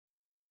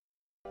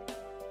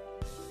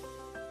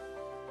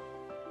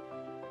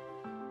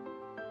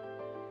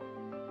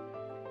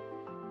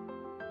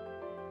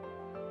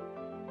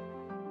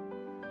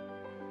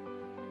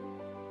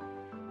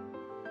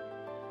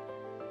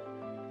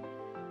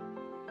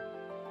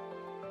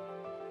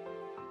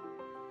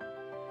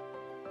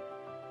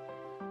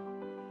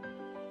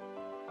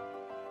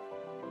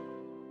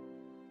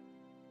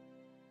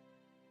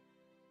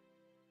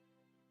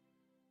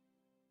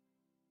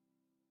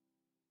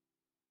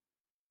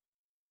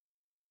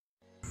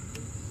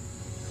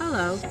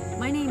Hello,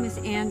 my name is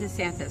Anne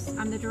DeSantis.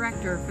 I'm the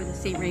director for the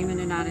St. Raymond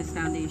Nonnatus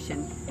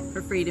Foundation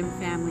for Freedom,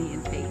 Family,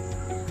 and Faith.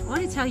 I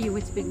want to tell you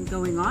what's been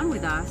going on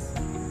with us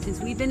since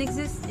we've been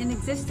in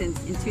existence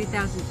in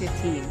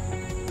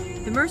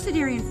 2015. The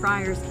Mercedarian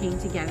friars came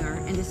together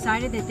and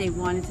decided that they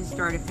wanted to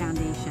start a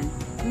foundation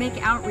to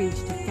make outreach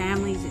to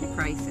families in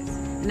crisis.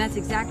 And that's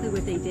exactly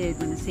what they did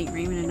when the St.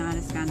 Raymond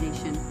Nonnatus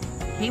Foundation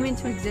came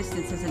into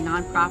existence as a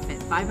nonprofit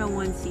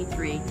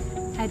 501c3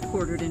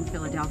 headquartered in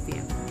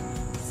Philadelphia.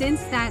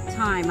 Since that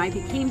time, I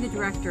became the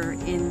director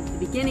in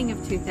the beginning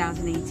of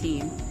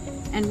 2018,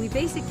 and we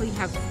basically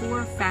have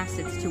 4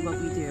 facets to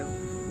what we do.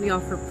 We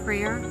offer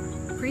prayer,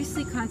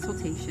 priestly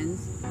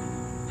consultations,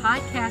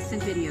 podcasts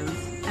and videos,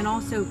 and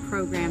also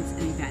programs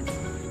and events.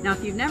 Now,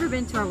 if you've never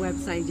been to our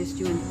website, just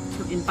to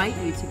invite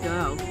you to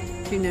go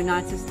to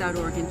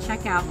nonnatus.org and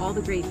check out all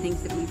the great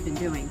things that we've been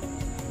doing.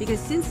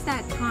 Because since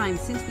that time,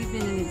 since we've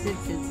been in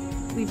existence,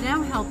 we've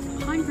now helped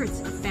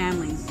hundreds of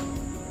families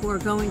who are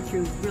going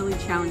through really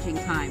challenging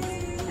times.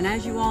 And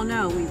as you all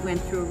know, we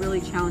went through a really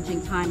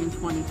challenging time in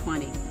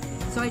 2020.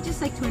 So I'd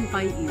just like to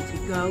invite you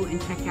to go and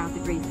check out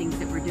the great things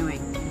that we're doing.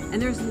 And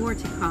there's more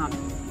to come.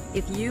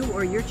 If you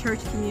or your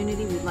church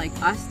community would like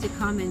us to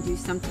come and do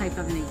some type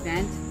of an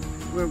event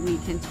where we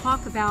can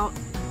talk about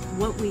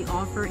what we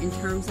offer in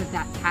terms of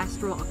that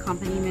pastoral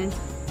accompaniment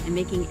and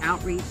making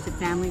outreach to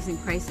families in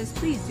crisis,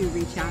 please do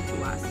reach out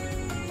to us.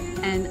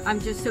 And I'm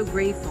just so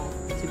grateful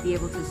to be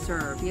able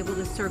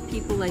to serve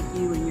people like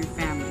you and your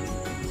families.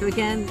 So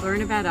again,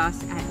 learn about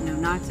us at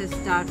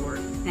nonnatus.org.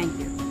 Thank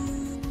you.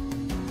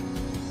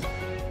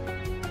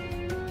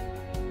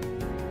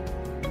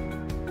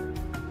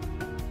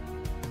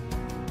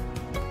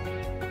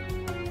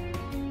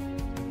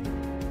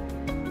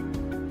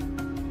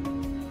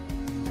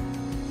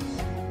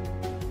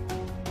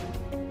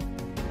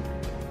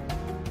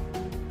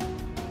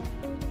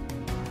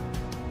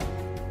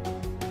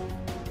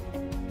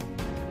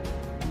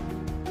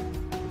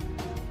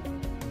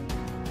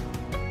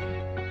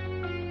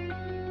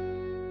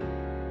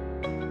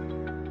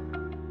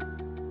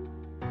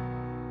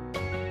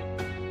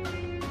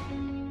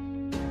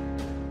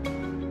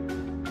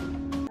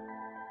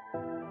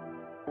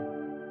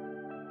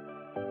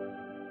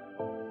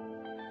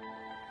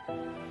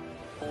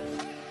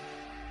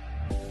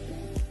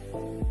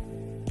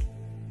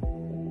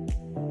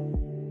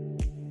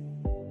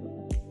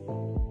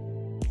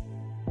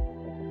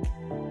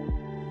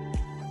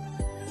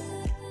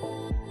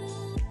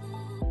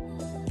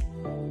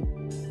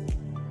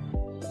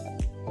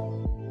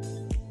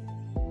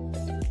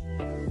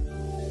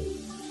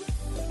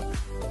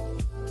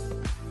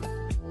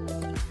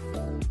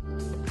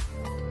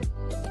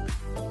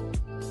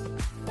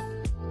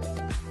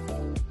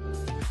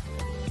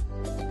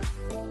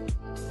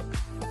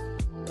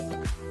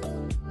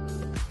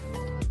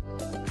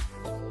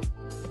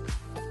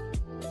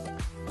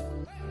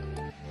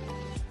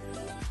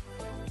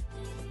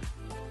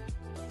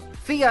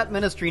 Fiat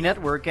Ministry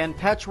Network and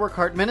Patchwork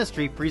Heart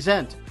Ministry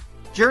present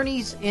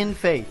Journeys in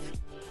Faith.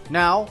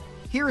 Now,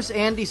 here's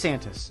Anne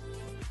DeSantis.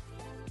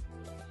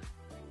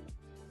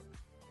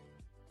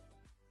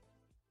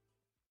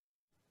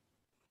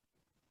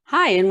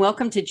 Hi, and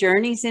welcome to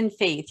Journeys in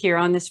Faith here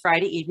on this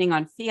Friday evening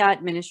on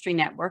Fiat Ministry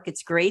Network.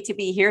 It's great to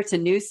be here. It's a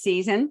new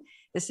season.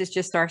 This is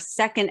just our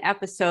second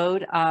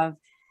episode of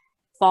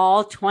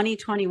fall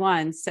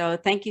 2021. So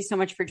thank you so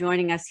much for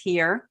joining us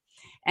here.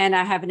 And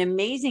I have an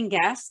amazing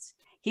guest.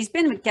 He's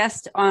been a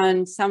guest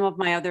on some of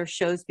my other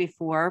shows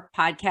before,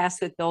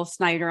 podcasts with Bill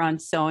Snyder on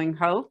Sowing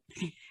Hope.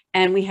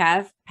 And we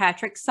have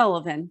Patrick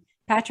Sullivan.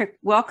 Patrick,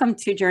 welcome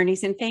to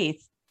Journeys in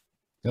Faith.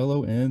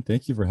 Hello, Anne.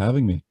 Thank you for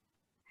having me.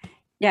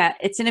 Yeah,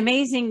 it's an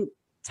amazing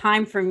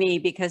time for me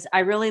because I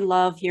really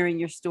love hearing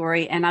your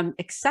story, and I'm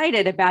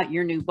excited about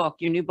your new book.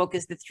 Your new book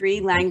is The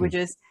 3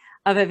 Languages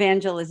of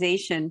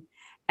Evangelization.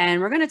 And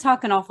we're going to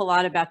talk an awful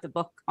lot about the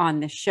book on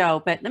this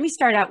show, but let me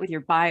start out with your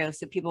bio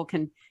so people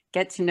can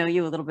get to know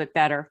you a little bit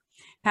better.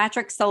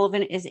 Patrick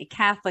Sullivan is a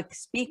Catholic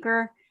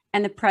speaker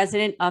and the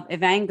president of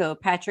Evango.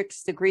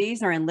 Patrick's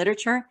degrees are in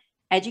literature,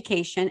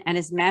 education, and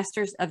his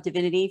Master's of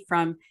Divinity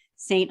from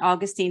St.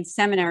 Augustine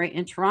Seminary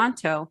in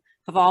Toronto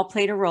have all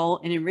played a role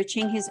in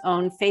enriching his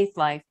own faith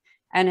life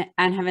and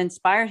have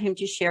inspired him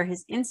to share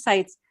his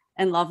insights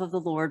and love of the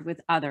Lord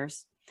with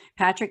others.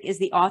 Patrick is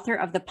the author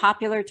of the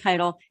popular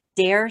title,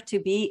 Dare to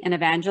be an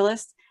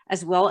Evangelist,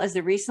 as well as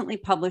the recently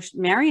published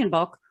Marian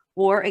book,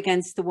 War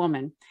Against the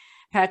Woman.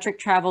 Patrick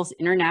travels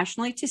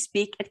internationally to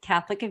speak at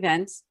Catholic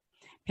events,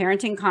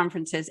 parenting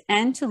conferences,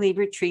 and to lead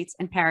retreats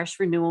and parish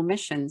renewal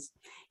missions.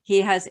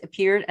 He has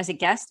appeared as a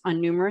guest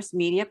on numerous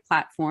media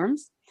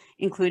platforms,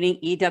 including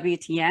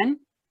EWTN,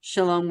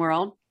 Shalom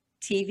World,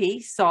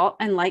 TV, Salt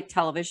and Light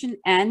Television,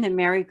 and the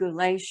Mary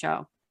Goulet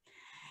Show.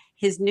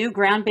 His new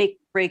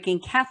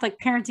groundbreaking Catholic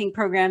parenting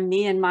program,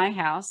 Me and My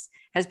House,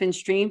 has been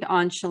streamed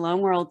on Shalom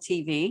World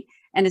TV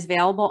and is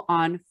available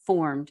on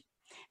Formed.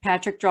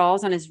 Patrick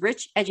draws on his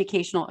rich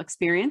educational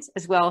experience,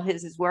 as well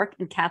as his work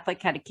in Catholic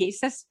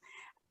catechesis,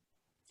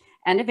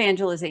 and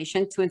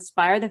evangelization to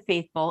inspire the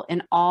faithful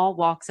in all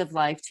walks of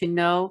life to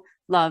know,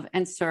 love,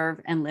 and serve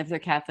and live their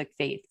Catholic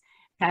faith.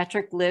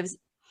 Patrick lives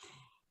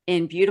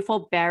in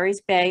beautiful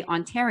Barry's Bay,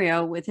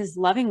 Ontario, with his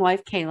loving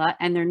wife, Kayla,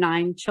 and their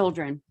 9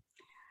 children.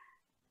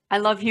 I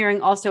love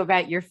hearing also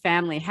about your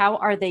family. How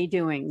are they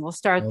doing? We'll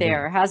start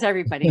there. How's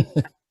everybody?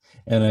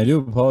 And I do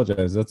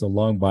apologize. That's a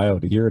long bio.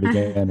 To hear it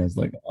again, it's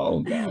like,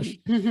 oh gosh.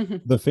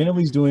 The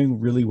family's doing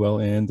really well,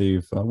 and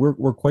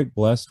we're quite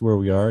blessed where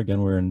we are.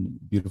 Again, we're in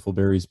beautiful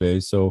Barry's Bay,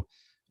 so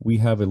we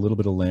have a little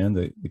bit of land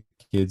that the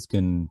kids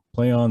can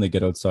play on. They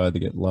get outside, they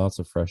get lots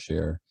of fresh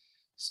air,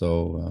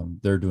 so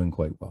they're doing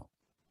quite well.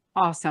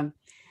 Awesome.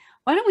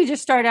 Why don't we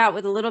just start out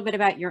with a little bit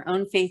about your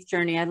own faith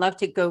journey? I'd love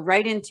to go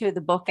right into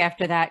the book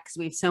after that because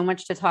we have so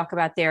much to talk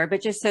about there,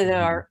 but just so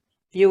that our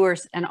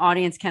viewers and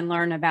audience can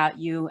learn about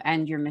you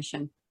and your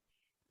mission.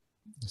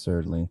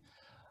 Certainly.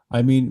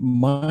 I mean,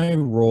 my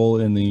role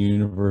in the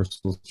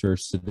Universal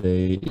Church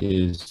today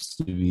is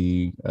to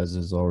be, as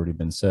has already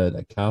been said,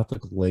 a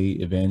Catholic lay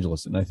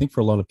evangelist. And I think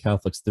for a lot of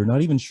Catholics, they're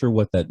not even sure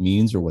what that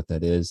means or what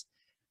that is.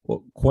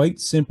 Well,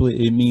 quite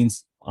simply, it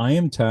means I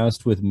am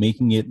tasked with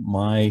making it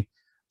my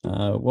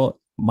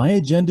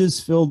agenda is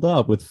filled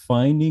up with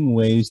finding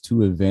ways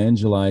to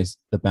evangelize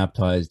the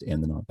baptized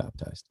and the not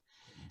baptized.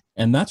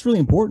 And that's really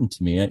important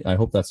to me. I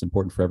hope that's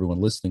important for everyone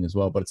listening as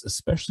well, but it's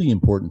especially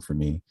important for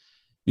me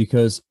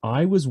because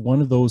I was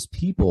one of those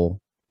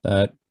people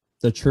that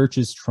the church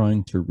is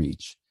trying to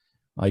reach.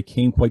 I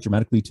came quite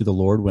dramatically to the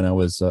Lord when I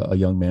was a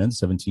young man,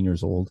 17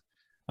 years old.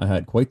 I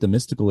had quite the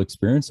mystical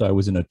experience. I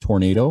was in a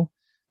tornado.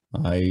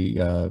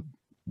 I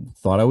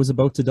thought I was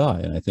about to die,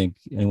 and I think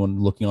anyone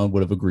looking on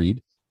would have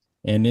agreed.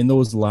 And in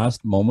those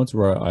last moments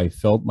where I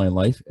felt my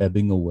life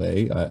ebbing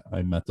away,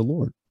 I met the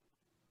Lord.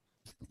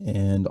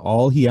 And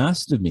all he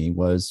asked of me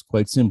was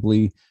quite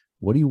simply,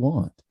 what do you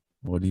want?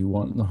 What do you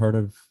want in the heart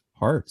of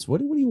hearts? What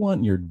do you want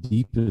in your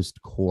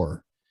deepest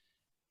core?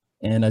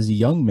 And as a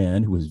young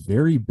man who was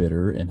very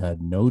bitter and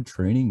had no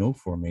training, no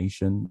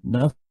formation,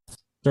 nothing,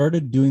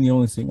 started doing the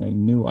only thing I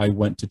knew. I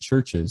went to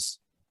churches,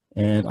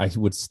 and I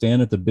would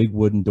stand at the big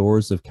wooden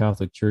doors of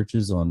Catholic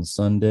churches on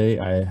Sunday.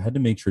 I had to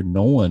make sure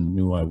no one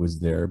knew I was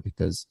there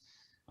because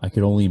I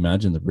could only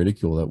imagine the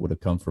ridicule that would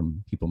have come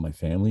from people in my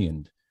family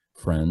and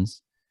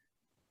friends.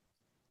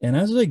 And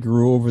as I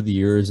grew over the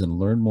years and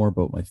learned more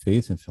about my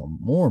faith and fell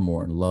more and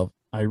more in love,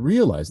 I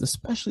realized,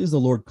 especially as the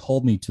Lord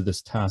called me to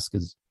this task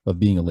of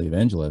being a lay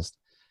evangelist,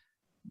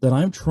 that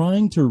I'm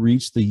trying to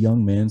reach the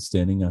young man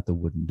standing at the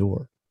wooden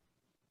door.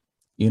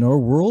 In our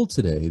world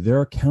today, there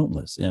are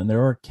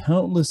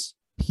countless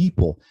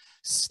people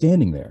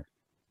standing there,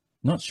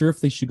 not sure if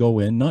they should go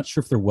in, not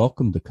sure if they're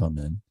welcome to come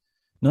in,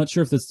 not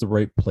sure if that's the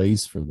right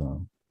place for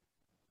them.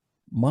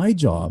 My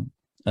job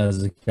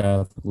as a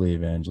Catholic lay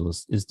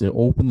evangelist is to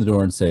open the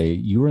door and say,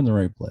 you are in the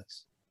right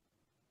place.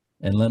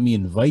 And let me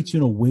invite you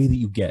in a way that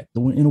you get,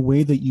 in a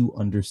way that you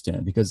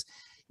understand. Because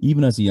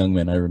even as a young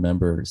man, I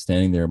remember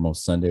standing there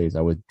most Sundays.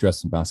 I would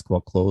dress in basketball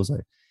clothes.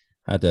 I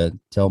had to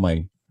tell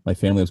my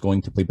family I was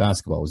going to play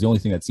basketball. It was the only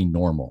thing that seemed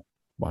normal.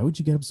 Why would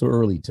you get up so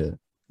early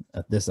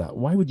at this hour?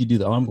 Why would you do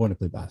that? Oh, I'm going to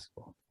play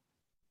basketball.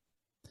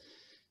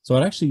 So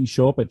I'd actually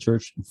show up at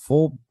church in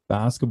full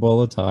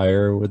basketball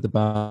attire with the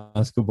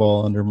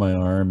basketball under my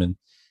arm, and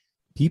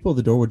people at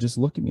the door would just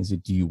look at me and say,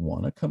 do you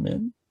want to come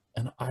in?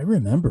 And I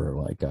remember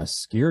like a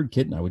scared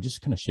kid, and I would just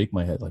kind of shake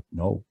my head like,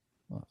 no,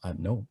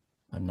 I'm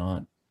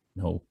not,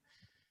 no.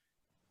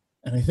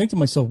 And I think to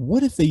myself,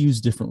 what if they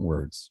use different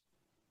words?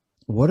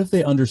 What if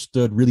they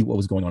understood really what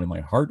was going on in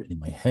my heart and in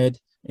my head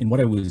and what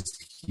I was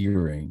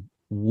hearing?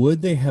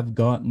 Would they have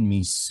gotten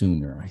me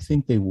sooner? I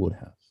think they would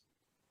have.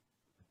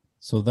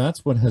 So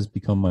that's what has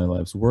become my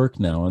life's work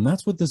now. And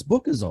that's what this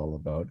book is all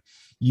about,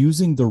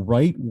 using the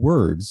right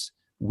words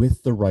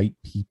with the right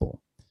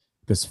people.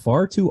 Because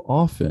far too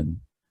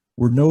often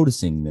we're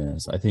noticing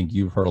this. I think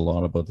you've heard a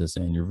lot about this,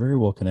 and you're very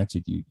well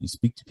connected. You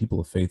speak to people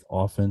of faith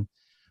often.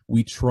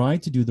 We try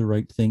to do the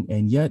right thing,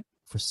 and yet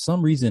for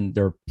some reason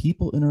there are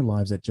people in our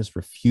lives that just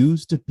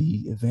refuse to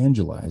be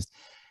evangelized.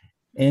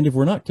 And if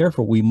we're not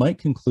careful, we might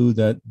conclude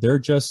that they're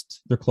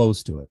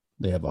close to it.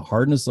 They have a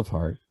hardness of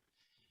heart.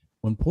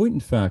 When point in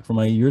fact, from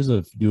my years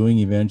of doing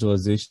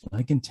evangelization,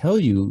 I can tell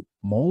you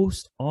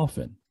most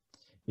often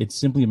it's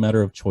simply a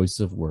matter of choice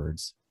of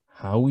words,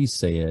 how we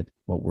say it,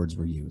 what words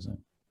we're using.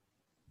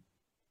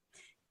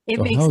 It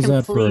so makes how's complete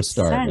that for a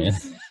start,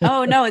 sense. man?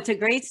 Oh, no, it's a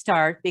great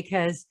start,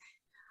 because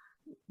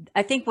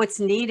I think what's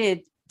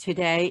needed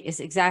today is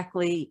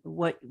exactly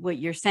what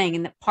you're saying.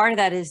 And part of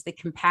that is the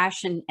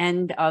compassion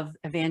end of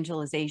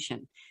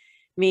evangelization,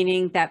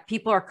 meaning that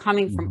people are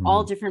coming from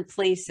all different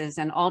places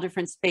and all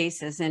different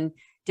spaces and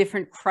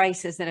different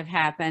crises that have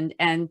happened.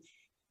 And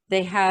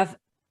they have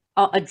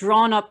a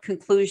drawn up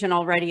conclusion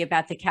already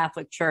about the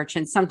Catholic Church.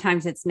 And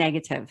sometimes it's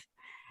negative.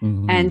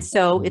 And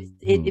so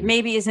it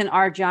maybe isn't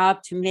our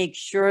job to make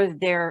sure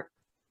they're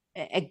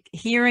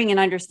hearing and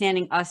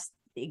understanding us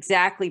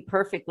exactly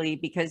perfectly,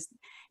 because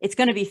it's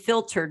going to be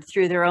filtered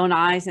through their own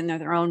eyes and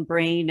their own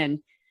brain. And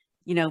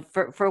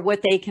for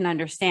what they can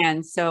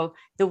understand. So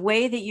the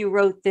way that you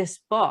wrote this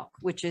book,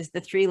 which is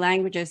the 3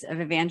 languages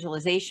of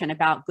evangelization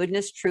about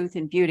goodness, truth,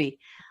 and beauty,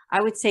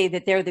 I would say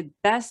that they're the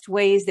best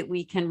ways that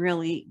we can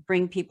really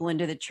bring people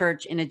into the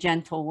church in a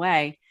gentle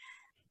way.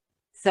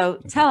 So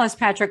tell us,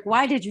 Patrick,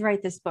 why did you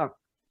write this book?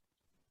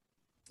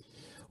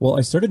 Well,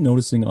 I started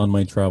noticing on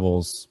my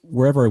travels,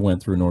 wherever I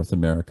went through North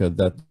America,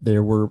 that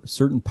there were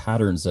certain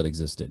patterns that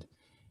existed.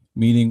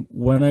 Meaning,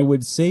 when I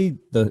would say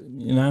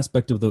an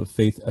aspect of the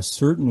faith a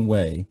certain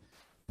way,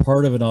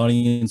 part of an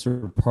audience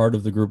or part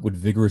of the group would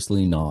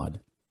vigorously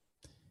nod.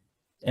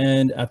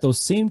 And at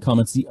those same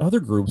comments, the other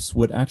groups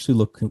would actually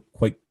look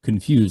quite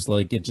confused,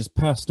 like it just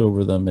passed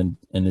over them and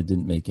it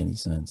didn't make any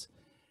sense.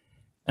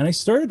 And I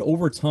started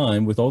over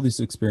time with all these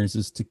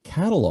experiences to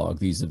catalog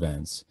these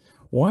events.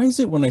 Why is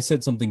it when I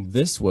said something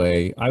this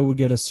way, I would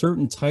get a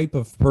certain type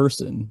of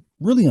person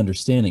really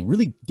understanding,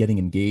 really getting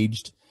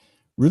engaged,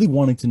 really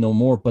wanting to know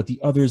more, but the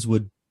others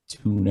would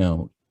tune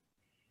out?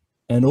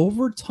 And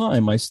over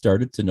time, I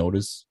started to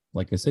notice,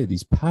 like I say,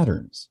 these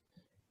patterns.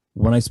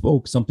 When I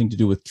spoke something to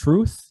do with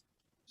truth,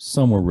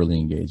 some were really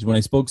engaged. When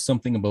I spoke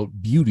something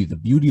about beauty, the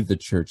beauty of the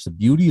church, the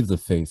beauty of the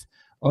faith,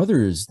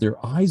 others,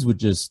 their eyes would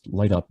just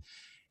light up.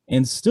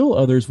 And still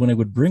others, when I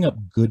would bring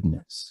up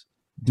goodness,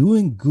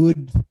 doing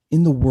good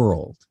in the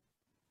world,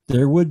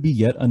 there would be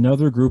yet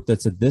another group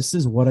that said, this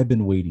is what I've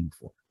been waiting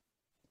for.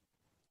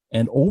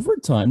 And over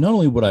time, not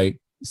only would I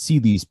see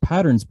these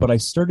patterns, but I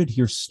started to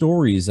hear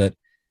stories that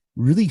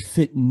really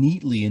fit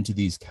neatly into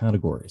these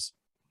categories.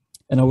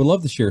 And I would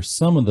love to share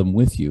some of them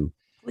with you.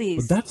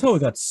 Please. But that's how I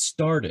got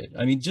started.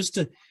 I mean,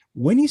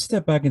 when you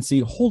step back and say,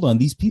 hold on,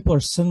 these people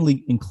are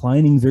suddenly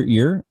inclining their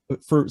ear.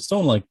 For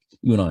someone like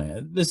you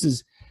and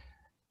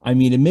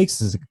it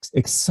makes us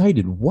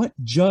excited. What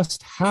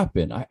just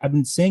happened? I've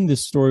been saying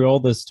this story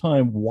all this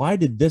time. Why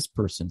did this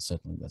person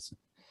suddenly listen?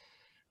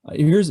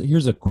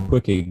 Here's a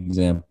quick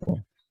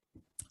example.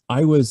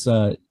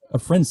 A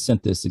friend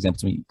sent this example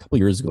to me a couple of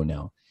years ago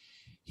now.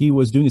 He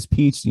was doing his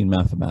PhD in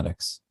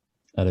mathematics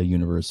at a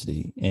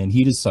university, and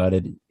he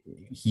decided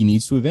he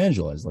needs to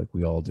evangelize, like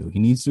we all do. He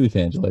needs to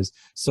evangelize.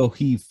 So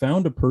he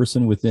found a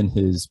person within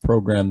his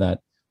program that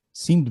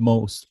seemed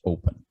most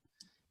open.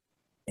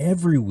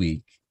 Every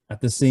week, at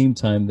the same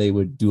time, they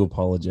would do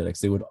apologetics.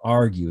 They would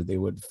argue. They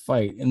would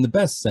fight in the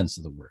best sense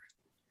of the word.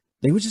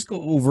 They would just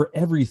go over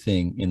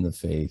everything in the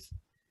faith.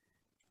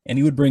 And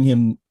he would bring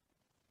him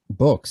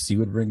books. He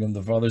would bring him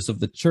the fathers of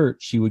the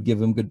church. He would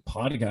give him good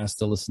podcasts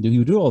to listen to. He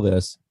would do all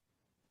this.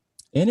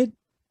 And it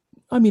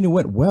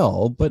went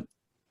well, but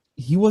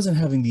he wasn't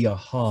having the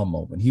aha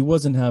moment. He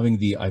wasn't having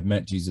the I've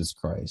met Jesus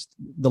Christ.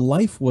 The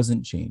life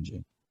wasn't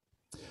changing.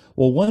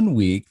 Well, one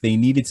week they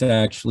needed to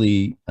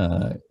actually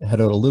head out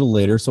a little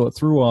later, so it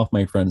threw off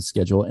my friend's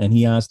schedule, and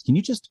he asked, can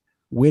you just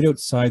wait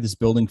outside this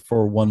building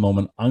for one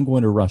moment? I'm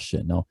going to rush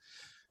in. Now,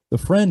 the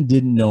friend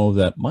didn't know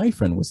that my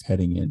friend was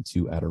heading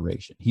into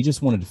adoration. He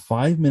just wanted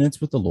 5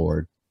 minutes with the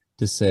Lord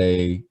to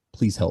say,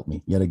 please help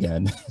me yet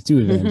again to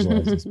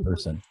evangelize this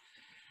person.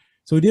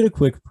 So he did a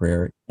quick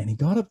prayer, and he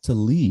got up to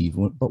leave,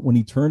 but when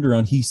he turned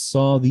around, he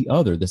saw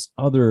this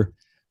other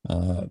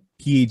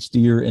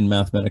PhDer in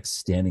mathematics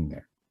standing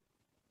there.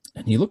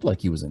 And he looked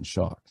like he was in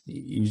shock.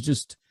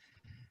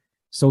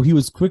 So he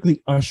was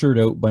quickly ushered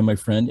out by my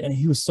friend, and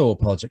he was so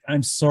apologetic.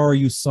 I'm sorry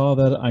you saw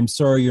that. I'm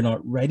sorry you're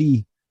not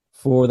ready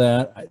for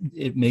that.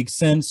 It makes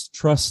sense.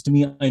 Trust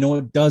me. I know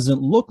it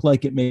doesn't look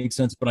like it makes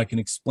sense, but I can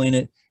explain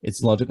it.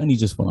 It's logic. And he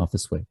just went off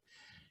this way.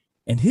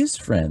 And his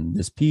friend,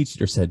 this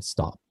PhD, said,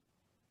 stop.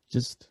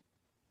 Just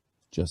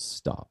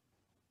stop.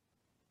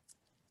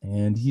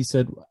 And he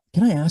said,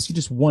 can I ask you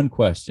just one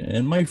question?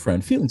 And my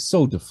friend, feeling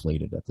so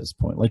deflated at this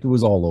point, like it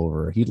was all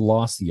over. He'd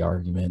lost the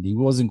argument. He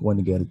wasn't going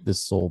to get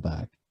this soul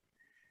back.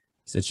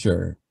 He said,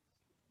 sure,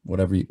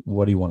 what do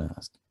you want to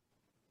ask?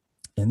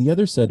 And the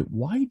other said,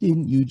 why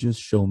didn't you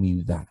just show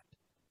me that?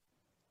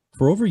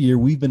 For over a year,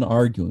 we've been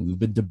arguing, we've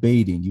been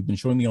debating, you've been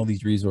showing me all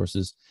these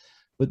resources,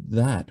 but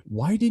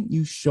why didn't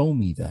you show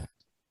me that?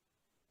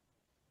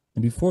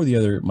 And before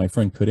my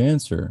friend could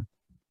answer,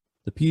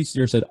 the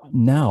PhD said,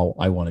 now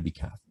I want to be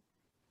Catholic.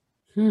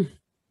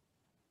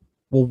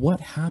 Well,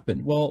 what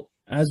happened? Well,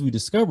 as we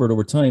discovered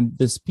over time,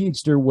 this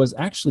PhD was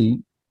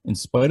actually, in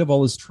spite of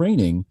all his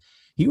training,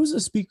 he was a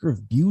speaker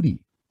of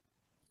beauty.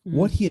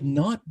 What he had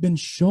not been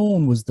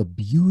shown was the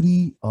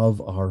beauty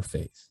of our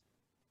faith.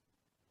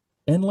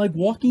 And like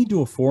walking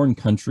into a foreign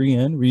country,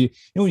 and when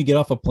you get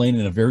off a plane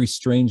in a very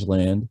strange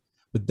land,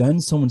 but then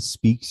someone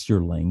speaks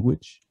your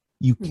language,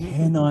 you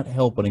cannot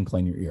help but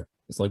incline your ear.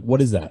 It's like,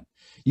 what is that?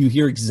 You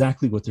hear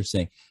exactly what they're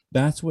saying.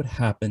 That's what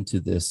happened to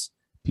this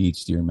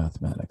PhD in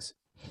mathematics.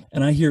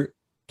 And I hear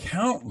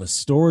countless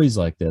stories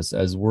like this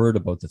as word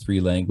about the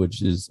 3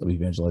 languages of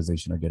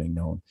evangelization are getting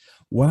known.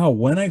 Wow,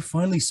 when I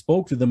finally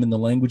spoke to them in the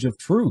language of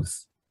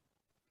truth,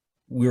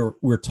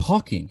 we're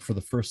talking for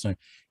the first time.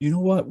 You know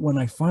what? When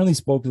I finally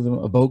spoke to them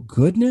about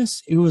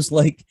goodness, it was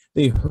like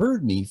they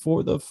heard me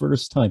for the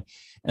first time.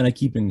 And I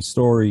keep hearing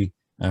story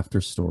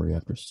after story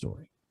after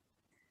story.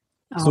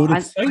 So Oh, it I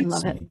excites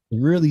love it. me.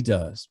 It really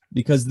does,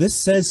 because this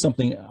says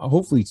something,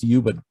 hopefully to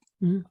you, but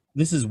Mhm.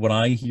 this is what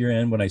I hear,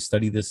 and when I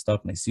study this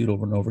stuff and I see it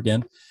over and over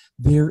again,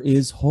 there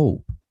is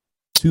hope.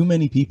 Too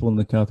many people in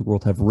the Catholic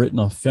world have written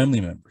off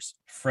family members,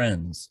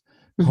 friends,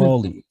 Mhm.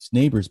 colleagues,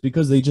 neighbors,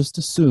 because they just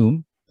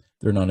assume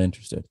they're not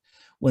interested.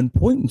 When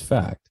point in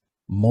fact,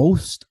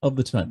 most of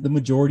the time, the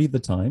majority of the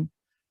time,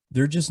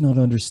 they're just not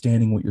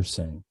understanding what you're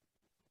saying.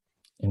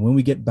 And when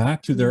we get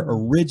back to their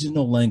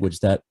original language,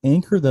 that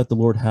anchor that the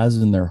Lord has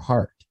in their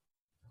heart,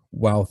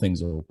 wow,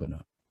 things open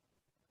up.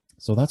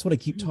 So that's what I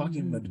keep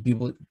talking about to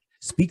people.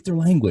 Speak their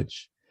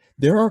language.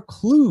 There are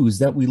clues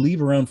that we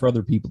leave around for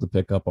other people to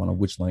pick up on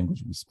which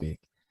language we speak.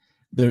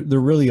 There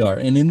really are.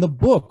 And in the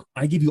book,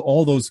 I give you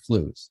all those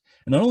clues.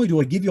 And not only do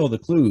I give you all the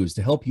clues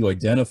to help you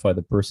identify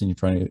the person you're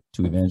trying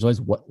to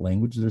evangelize, what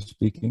language they're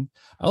speaking,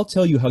 I'll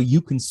tell you how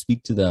you can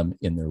speak to them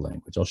in their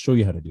language. I'll show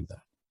you how to do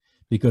that,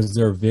 because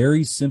there are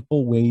very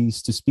simple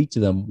ways to speak to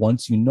them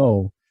once you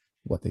know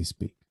what they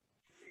speak.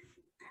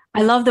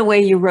 I love the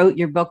way you wrote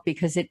your book,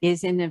 because it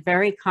is in a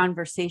very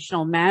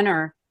conversational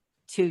manner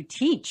to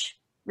teach,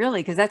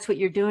 really, because that's what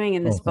you're doing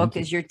in this book,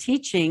 is you're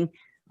teaching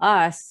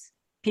us,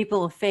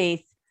 people of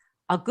faith,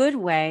 a good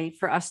way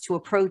for us to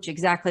approach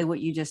exactly what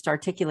you just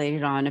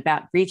articulated on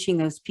about reaching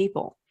those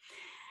people.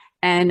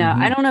 And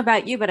I don't know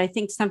about you, but I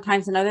think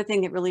sometimes another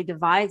thing that really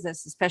divides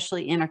us,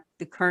 especially in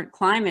the current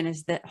climate,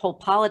 is that whole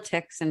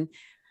politics, and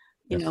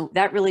you know,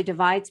 that really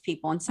divides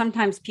people. And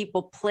sometimes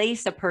people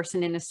place a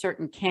person in a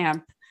certain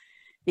camp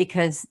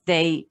because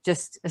they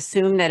just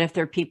assume that if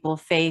they're people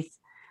of faith,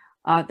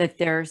 that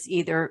there's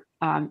either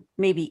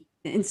maybe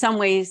in some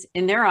ways,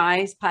 in their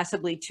eyes,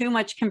 possibly too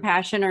much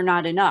compassion or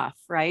not enough,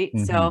 right?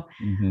 So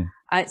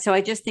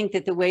I just think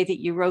that the way that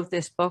you wrote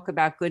this book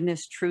about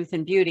goodness, truth,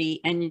 and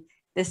beauty, and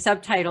the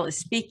subtitle is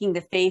Speaking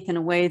the Faith in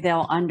a Way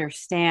They'll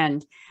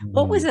Understand.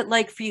 What was it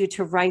like for you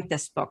to write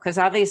this book? Because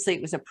obviously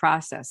it was a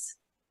process.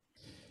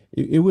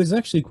 It was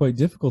actually quite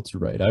difficult to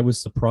write. I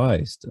was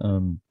surprised.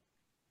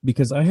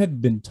 Because I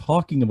had been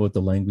talking about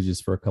the languages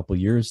for a couple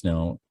of years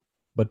now,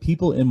 but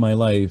people in my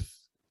life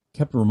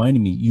kept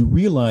reminding me, you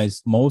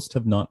realize most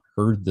have not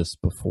heard this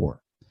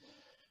before.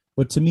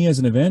 But to me as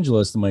an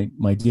evangelist,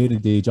 my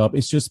day-to-day job,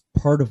 it's just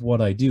part of what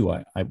I do.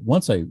 I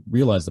once I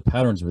realized the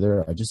patterns were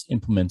there, I just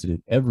implemented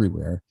it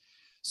everywhere.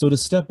 So to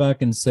step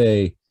back and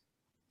say,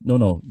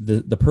 no,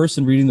 the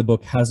person reading the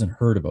book hasn't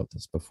heard about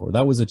this before,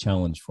 that was a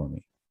challenge for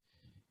me.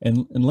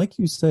 And like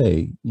you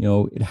say, you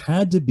know, it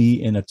had to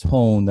be in a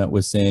tone that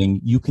was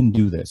saying, you can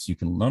do this. You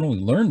can not only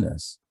learn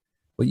this,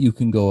 but you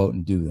can go out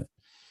and do it.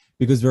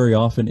 Because very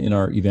often in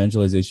our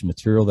evangelization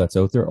material that's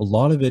out there, a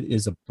lot of it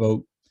is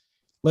about,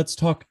 let's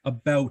talk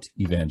about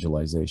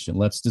evangelization.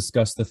 Let's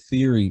discuss the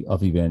theory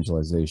of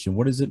evangelization.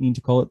 What does it mean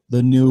to call it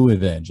the new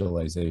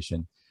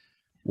evangelization?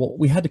 Well,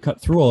 we had to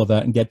cut through all of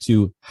that and get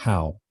to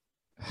how.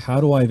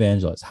 How do I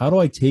evangelize? How do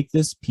I take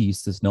this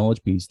piece, this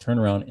knowledge piece, turn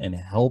around and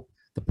help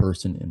the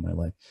person in my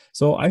life?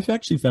 So I've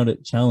actually found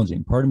it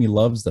challenging. Part of me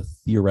loves the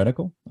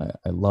theoretical.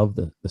 I love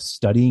the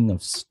studying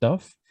of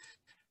stuff,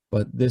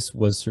 but this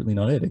was certainly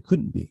not it. It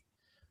couldn't be.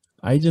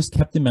 I just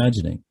kept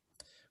imagining,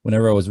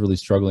 whenever I was really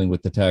struggling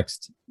with the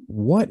text,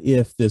 what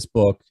if this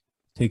book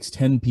takes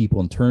 10 people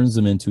and turns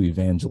them into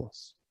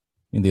evangelists?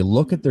 And they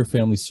look at their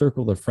family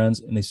circle, their friends,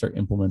 and they start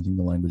implementing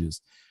the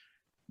languages.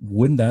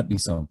 Wouldn't that be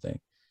something?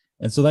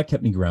 And so that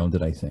kept me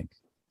grounded, I think.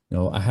 You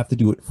know, I have to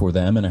do it for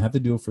them, and I have to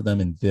do it for them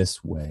in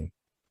this way.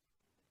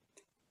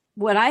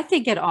 What I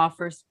think it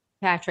offers,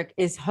 Patrick,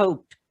 is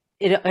hope.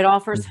 It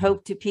offers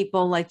hope to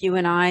people like you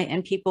and I,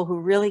 and people who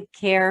really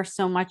care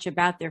so much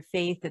about their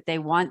faith that they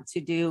want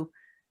to do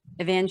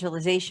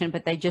evangelization,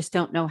 but they just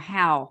don't know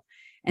how.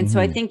 And so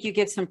I think you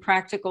give some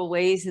practical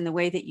ways in the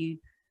way that you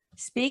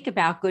speak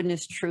about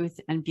goodness, truth,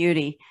 and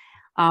beauty.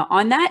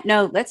 On that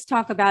note, let's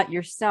talk about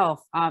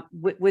yourself.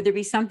 Would there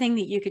be something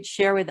that you could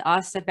share with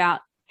us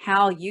about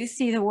how you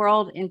see the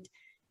world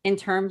in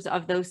terms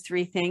of those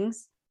three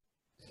things?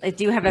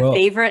 Do you have a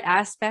favorite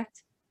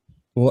aspect?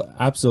 Well,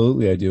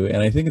 absolutely, I do.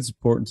 And I think it's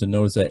important to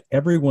notice that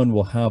everyone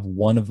will have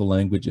one of the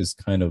languages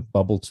kind of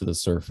bubble to the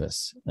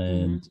surface.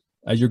 And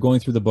as you're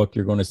going through the book,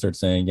 you're going to start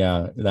saying,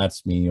 yeah,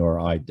 that's me, or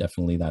I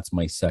definitely, that's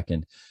my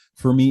second.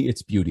 For me,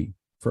 it's beauty.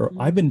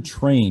 I've been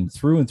trained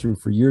through and through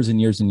for years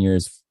and years and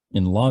years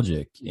in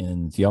logic,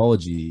 in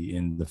theology,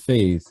 in the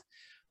faith,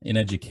 in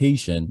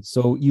education.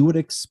 So you would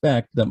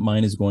expect that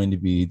mine is going to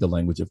be the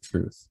language of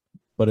truth,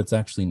 but it's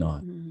actually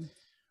not.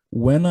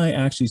 When I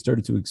actually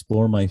started to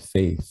explore my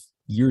faith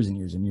years and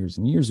years and years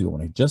and years ago,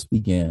 when I just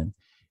began,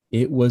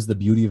 it was the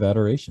beauty of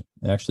adoration.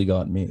 It actually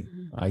got me.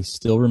 I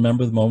still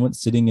remember the moment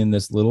sitting in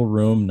this little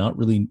room, not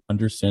really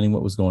understanding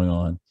what was going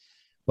on,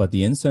 but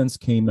the incense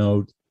came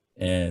out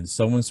and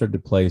someone started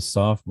to play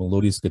soft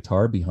melodious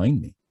guitar behind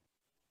me,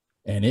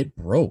 and it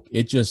broke.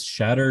 It just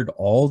shattered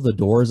all the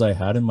doors I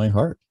had in my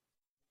heart.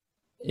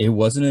 It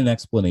wasn't an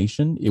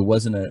explanation. It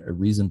wasn't a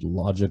reasoned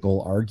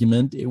logical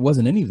argument. It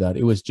wasn't any of that.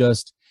 It was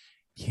just,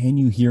 can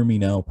you hear me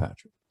now,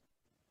 Patrick?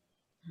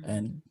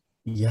 And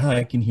yeah,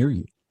 I can hear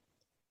you.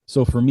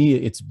 So for me,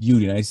 it's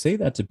beauty. And I say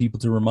that to people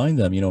to remind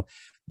them,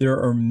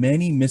 there are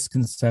many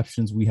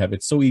misconceptions we have.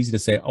 It's so easy to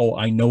say, oh,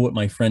 I know what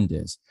my friend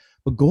is.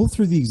 But go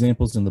through the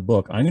examples in the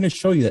book. I'm going to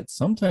show you that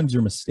sometimes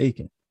you're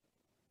mistaken.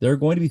 There are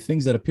going to be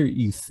things that appear.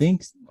 You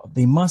think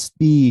they must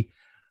be,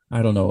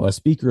 I don't know, a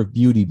speaker of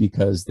beauty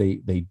because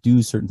they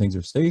do certain things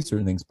or say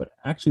certain things. But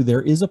actually,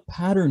 there is a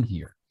pattern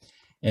here.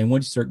 And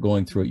once you start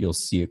going through it, you'll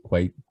see it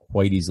quite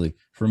easily.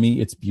 For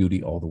me, it's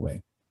beauty all the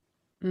way.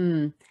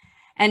 Mm.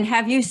 And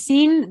have you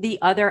seen the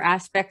other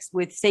aspects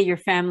with, say, your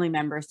family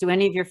members? Do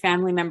any of your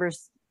family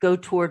members go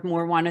toward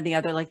more one or the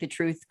other, like the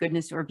truth,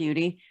 goodness, or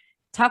beauty?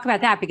 Talk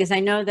about that, because I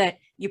know that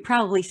you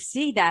probably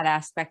see that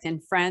aspect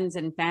in friends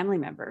and family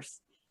members.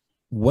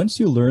 Once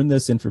you learn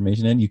this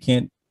information, and you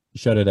can't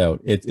shut it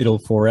out, it'll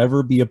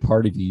forever be a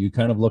part of you. You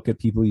kind of look at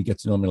people, you get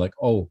to know them, you're like,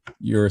 oh,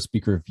 you're a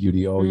speaker of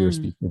beauty. Oh, you're a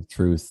speaker of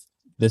truth.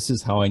 This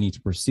is how I need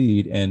to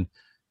proceed and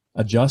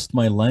adjust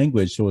my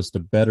language so as to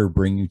better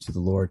bring you to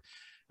the Lord.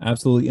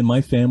 Absolutely. In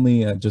my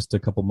family, just a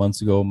couple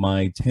months ago,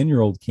 my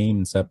 10-year-old came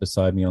and sat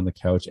beside me on the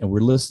couch, and we're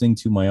listening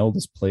to my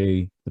eldest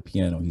play the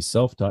piano. He's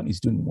self-taught and he's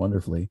doing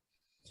wonderfully.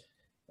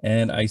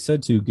 And I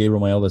said to Gabriel,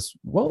 my eldest,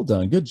 well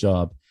done, good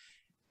job.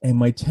 And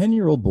my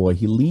 10-year-old boy,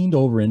 he leaned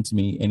over into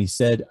me and he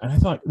said, and I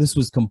thought this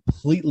was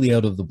completely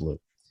out of the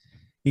blue.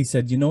 He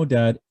said,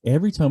 Dad,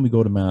 every time we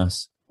go to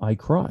Mass, I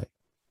cry.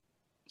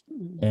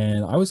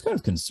 And I was kind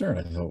of concerned.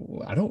 I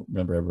thought, I don't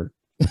remember ever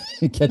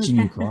catching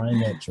you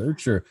crying at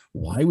church, or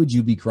why would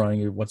you be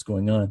crying, or what's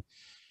going on?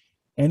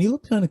 And he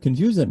looked kind of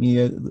confused at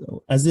me,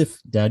 as if,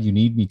 Dad, you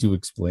need me to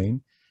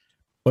explain.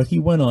 But he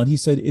went on, he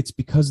said, it's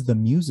because of the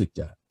music,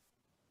 Dad.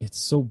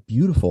 It's so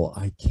beautiful.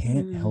 I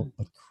can't help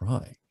but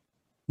cry.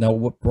 Now,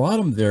 what brought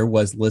him there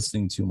was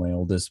listening to my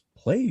oldest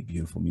play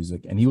beautiful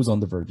music, and he was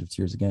on the verge of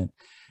tears again.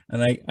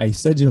 And I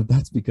said,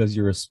 that's because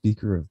you're a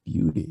speaker of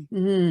beauty.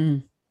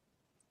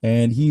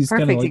 And he's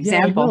kind of like,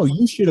 example. Yeah, I know,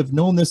 you should have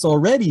known this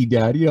already,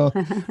 Dad.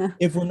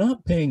 If we're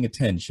not paying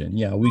attention,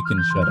 we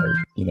can shut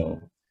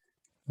out,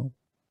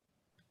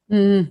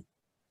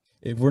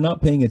 If we're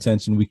not paying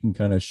attention, we can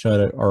kind of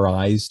shut our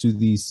eyes to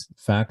these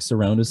facts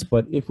around us.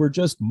 But if we're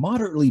just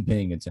moderately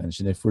paying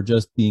attention, if we're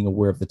just being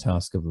aware of the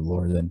task of the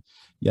Lord, then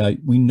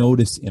we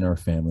notice in our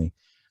family.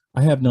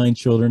 I have 9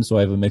 children, so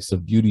I have a mix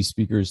of beauty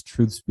speakers,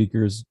 truth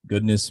speakers,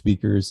 goodness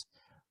speakers.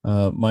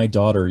 My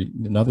daughter,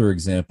 another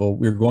example,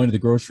 we were going to the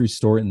grocery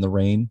store in the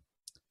rain,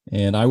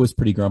 and I was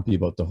pretty grumpy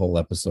about the whole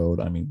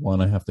episode. I mean,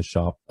 1, I have to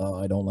shop.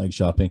 I don't like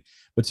shopping.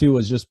 But 2, it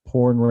was just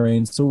pouring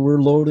rain. So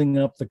we're loading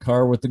up the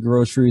car with the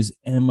groceries,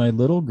 and my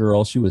little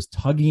girl, she was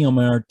tugging on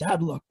my arm,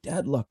 Dad, look,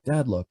 Dad, look,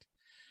 Dad, look.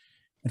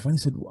 And finally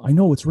said, I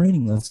know it's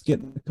raining. Let's get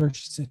in the car.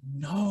 She said,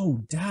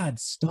 no, Dad,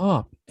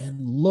 stop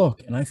and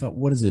look. And I thought,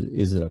 what is it?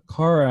 Is it a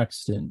car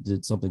accident?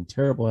 Did something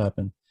terrible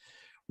happen?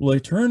 Well, I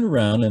turned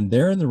around, and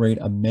there in the rain,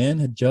 a man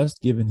had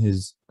just given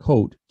his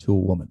coat to a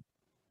woman.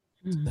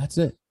 That's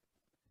it.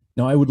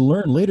 Now, I would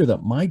learn later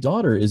that my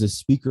daughter is a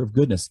speaker of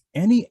goodness.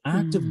 Any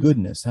act of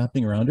goodness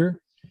happening around her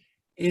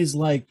is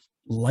like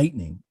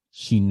lightning.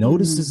 She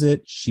notices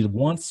it. She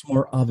wants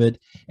more of it.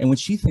 And when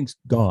she thinks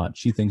God,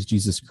 she thinks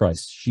Jesus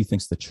Christ, she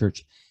thinks the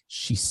church,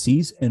 she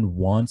sees and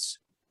wants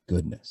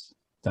goodness.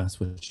 That's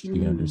what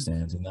she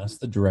understands. And that's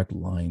the direct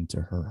line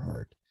to her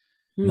heart.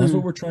 And that's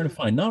what we're trying to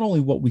find. Not only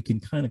what we can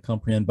kind of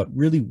comprehend, but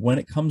really when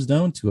it comes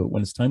down to it,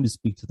 when it's time to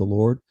speak to the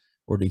Lord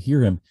or to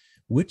hear him,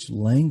 which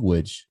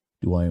language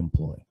do I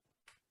employ?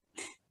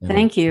 And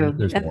thank you.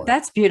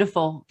 That's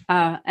beautiful.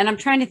 And I'm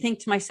trying to think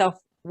to myself,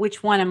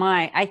 which one am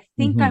I? I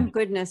think I'm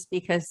goodness,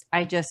 because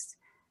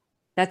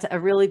that's a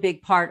really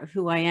big part of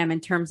who I am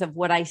in terms of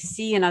what I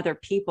see in other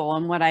people,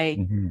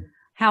 and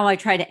how I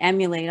try to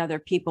emulate other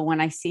people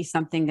when I see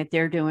something that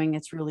they're doing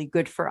that's really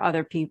good for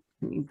other people,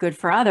 good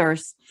for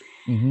others.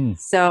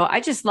 So I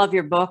just love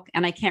your book,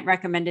 and I can't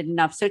recommend it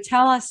enough. So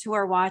tell us who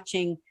are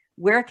watching,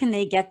 where can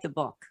they get the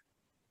book?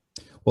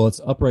 Well,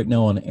 it's up right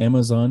now on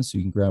Amazon, so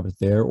you can grab it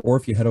there. Or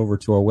if you head over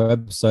to our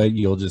website,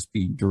 you'll just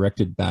be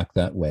directed back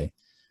that way.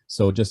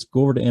 So just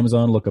go over to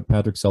Amazon, look up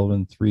Patrick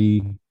Sullivan,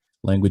 3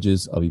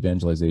 Languages of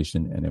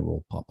Evangelization, and it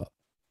will pop up.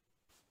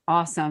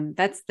 Awesome.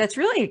 That's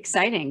really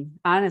exciting,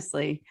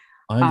 honestly.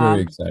 I'm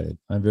very excited.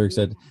 I'm very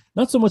excited.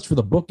 Not so much for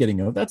the book getting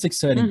out. That's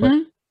exciting, but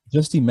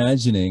just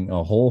imagining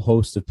a whole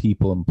host of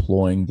people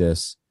employing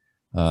this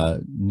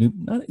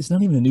it's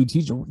not even a new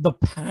teacher, the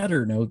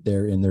pattern out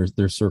there in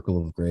their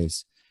circle of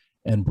grace,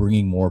 and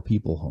bringing more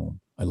people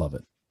home. I love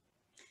it.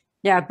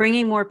 Yeah,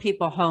 bringing more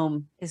people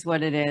home is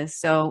what it is.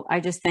 So I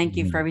just thank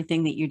you for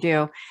everything that you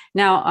do.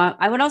 Now,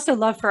 I would also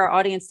love for our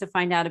audience to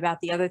find out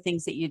about the other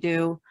things that you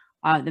do,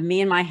 the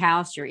Me and My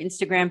House, your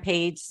Instagram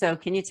page. So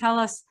can you tell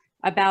us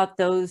about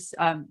those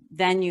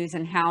venues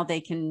and how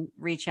they can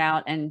reach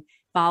out and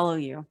follow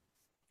you?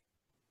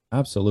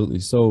 Absolutely.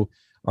 So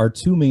our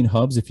 2 main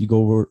hubs, if you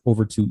go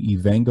over to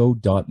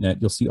evango.net,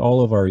 you'll see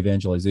all of our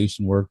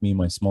evangelization work, me and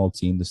my small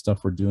team, the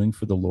stuff we're doing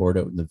for the Lord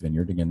out in the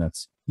vineyard. Again,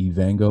 that's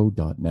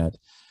evango.net.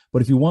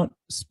 But if you want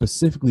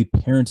specifically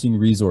parenting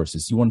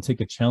resources, you want to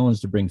take a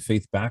challenge to bring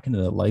faith back into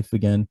that life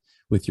again,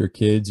 with your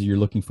kids, you're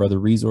looking for other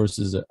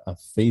resources, a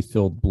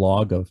faith-filled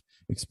blog of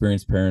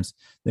experienced parents,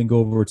 then go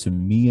over to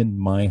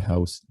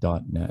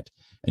meandmyhouse.net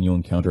and you'll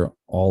encounter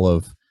all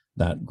of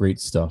that great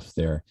stuff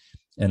there.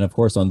 And of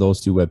course, on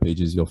those two web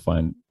pages, you'll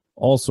find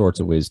all sorts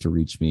of ways to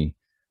reach me,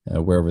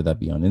 wherever that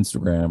be, on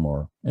Instagram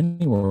or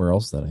anywhere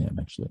else that I am,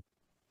 actually.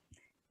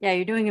 Yeah,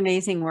 you're doing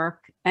amazing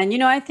work.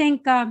 And, I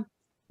think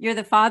you're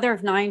the father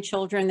of 9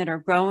 children that are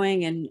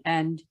growing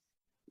and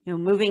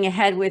moving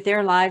ahead with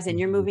their lives, and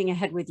you're moving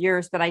ahead with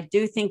yours. But I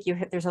do think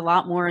there's a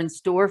lot more in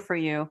store for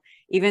you,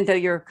 even though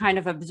you're kind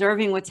of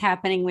observing what's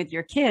happening with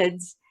your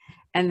kids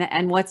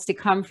and what's to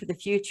come for the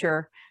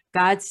future.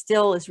 God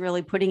still is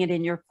really putting it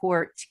in your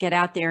court to get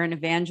out there and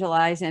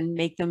evangelize and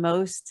make the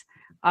most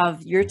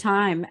of your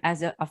time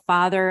as a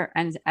father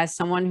and as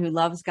someone who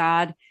loves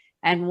God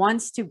and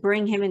wants to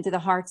bring him into the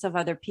hearts of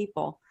other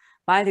people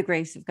by the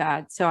grace of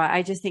God. So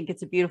I just think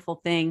it's a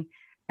beautiful thing.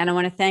 And I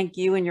want to thank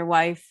you and your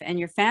wife and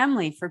your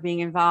family for being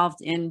involved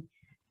in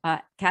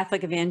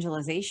Catholic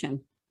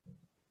evangelization.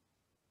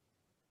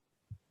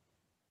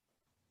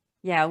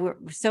 Yeah, we're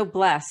so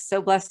blessed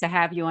to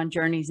have you on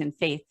Journeys in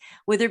Faith.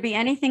 Would there be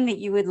anything that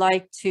you would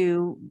like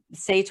to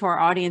say to our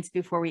audience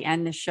before we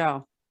end the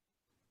show?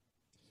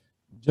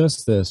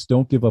 Just this: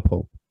 don't give up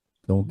hope.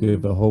 Don't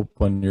give up hope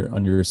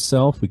on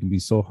yourself. We can be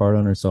so hard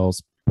on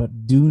ourselves,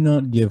 but do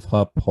not give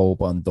up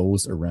hope on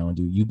those around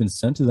you. You've been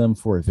sent to them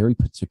for a very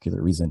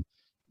particular reason.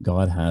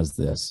 God has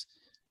this.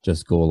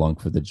 Just go along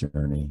for the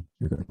journey.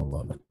 You're going to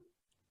love it.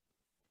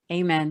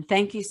 Amen.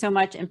 Thank you so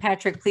much. And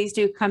Patrick, please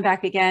do come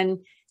back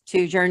again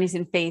to Journeys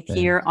in Faith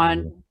here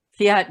on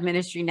Fiat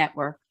Ministry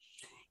Network.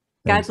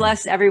 God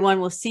bless everyone.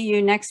 We'll see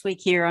you next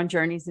week here on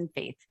Journeys in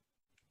Faith.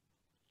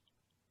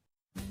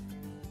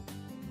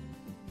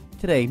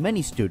 Today,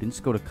 many students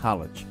go to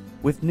college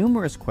with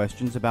numerous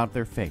questions about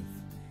their faith,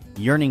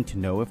 yearning to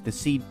know if the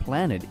seed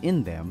planted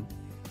in them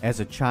as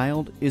a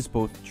child is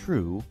both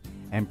true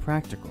and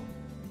practical.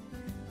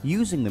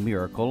 Using the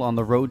miracle on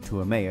the road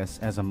to Emmaus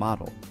as a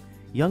model,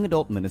 young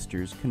adult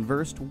ministers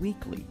conversed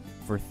weekly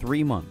for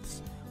 3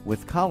 months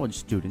with college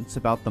students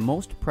about the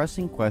most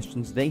pressing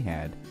questions they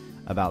had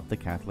about the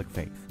Catholic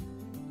faith.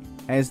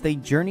 As they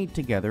journeyed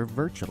together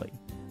virtually,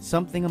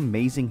 something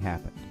amazing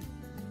happened.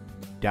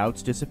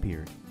 Doubts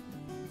disappeared,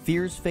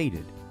 fears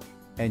faded,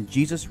 and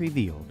Jesus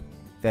revealed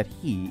that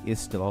He is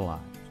still alive.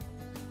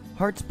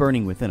 Hearts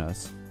Burning Within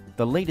Us,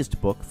 the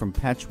latest book from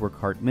Patchwork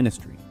Heart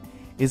Ministry,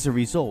 is a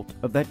result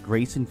of that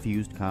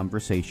grace-infused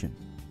conversation.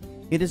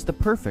 It is the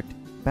perfect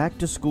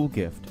back-to-school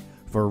gift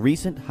for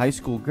recent high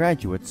school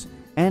graduates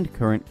and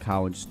current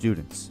college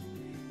students.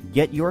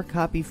 Get your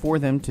copy for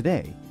them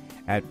today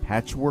at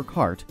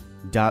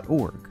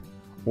patchworkheart.org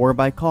or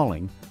by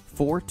calling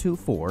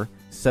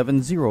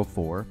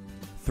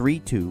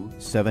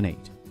 424-704-3278.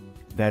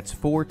 That's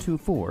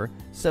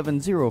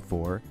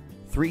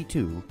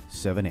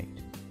 424-704-3278.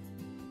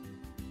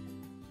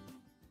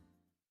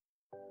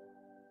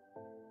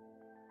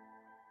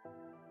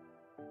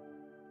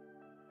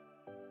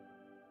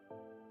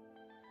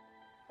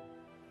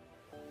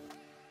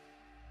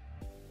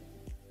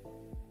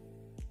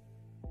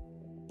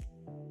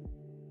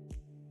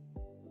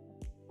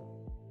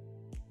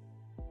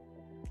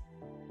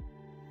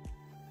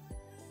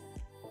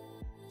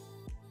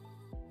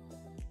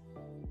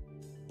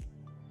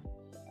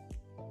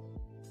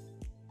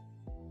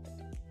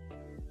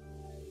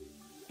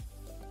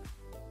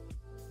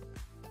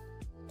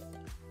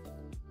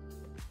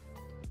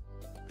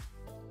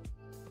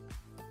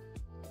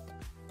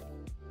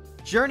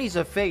 Journeys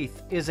of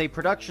Faith is a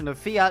production of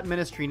Fiat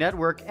Ministry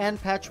Network and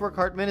Patchwork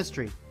Heart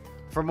Ministry.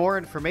 For more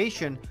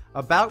information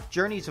about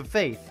Journeys of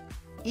Faith,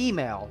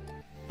 email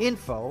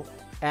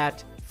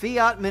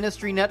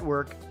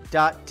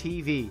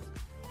info@fiatministrynetwork.tv.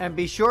 And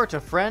be sure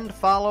to friend,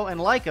 follow, and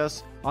like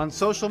us on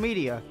social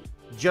media.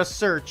 Just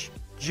search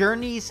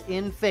Journeys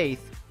in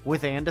Faith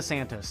with Anne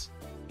DeSantis.